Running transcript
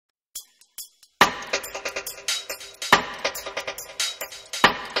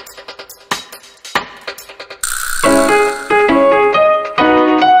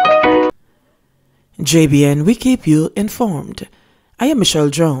JBN, we keep you informed. I am Michelle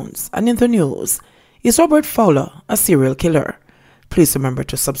Jones, and in the news, is Robert Fowler a serial killer? Please remember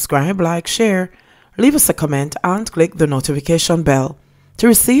to subscribe, like, share, leave us a comment, and click the notification bell to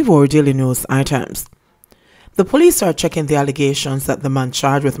receive our daily news items. The police are checking the allegations that the man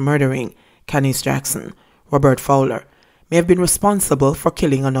charged with murdering Kanice Jackson, Robert Fowler, may have been responsible for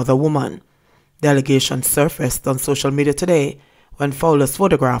killing another woman. The allegations surfaced on social media today when Fowler's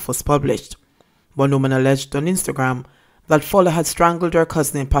photograph was published. One woman alleged on Instagram that Fowler had strangled her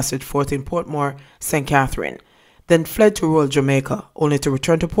cousin in Passage Fort in Portmore, St. Catherine, then fled to rural Jamaica, only to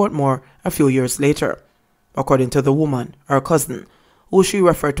return to Portmore a few years later. According to the woman, her cousin, who she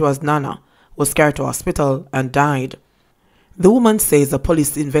referred to as Nana, was carried to hospital and died. The woman says a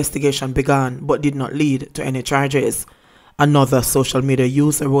police investigation began but did not lead to any charges. Another social media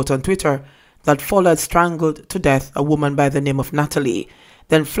user wrote on Twitter that Fowler had strangled to death a woman by the name of Natalie,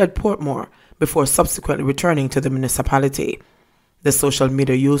 then fled Portmore before subsequently returning to the municipality. The social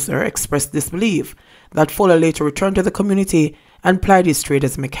media user expressed disbelief that Fowler later returned to the community and plied his trade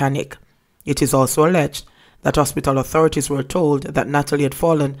as a mechanic. It is also alleged that hospital authorities were told that Natalie had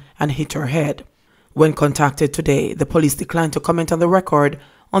fallen and hit her head. When contacted today, the police declined to comment on the record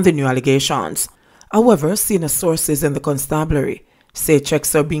on the new allegations. However, senior sources in the constabulary say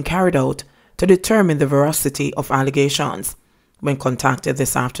checks are being carried out to determine the veracity of allegations. When contacted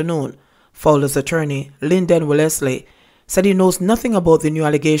this afternoon, Fowler's attorney, Lyndon Wellesley, said he knows nothing about the new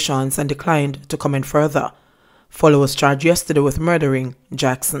allegations and declined to comment further. Fowler was charged yesterday with murdering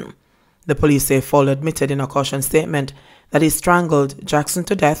Jackson. The police say Fowler admitted in a caution statement that he strangled Jackson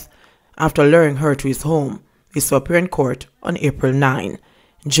to death after luring her to his home. He will appear in court on April 9.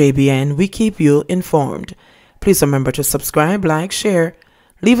 JBN, we keep you informed. Please remember to subscribe, like, share,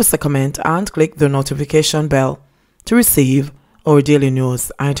 leave us a comment, and click the notification bell to receive our daily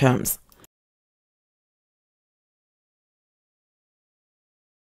news items.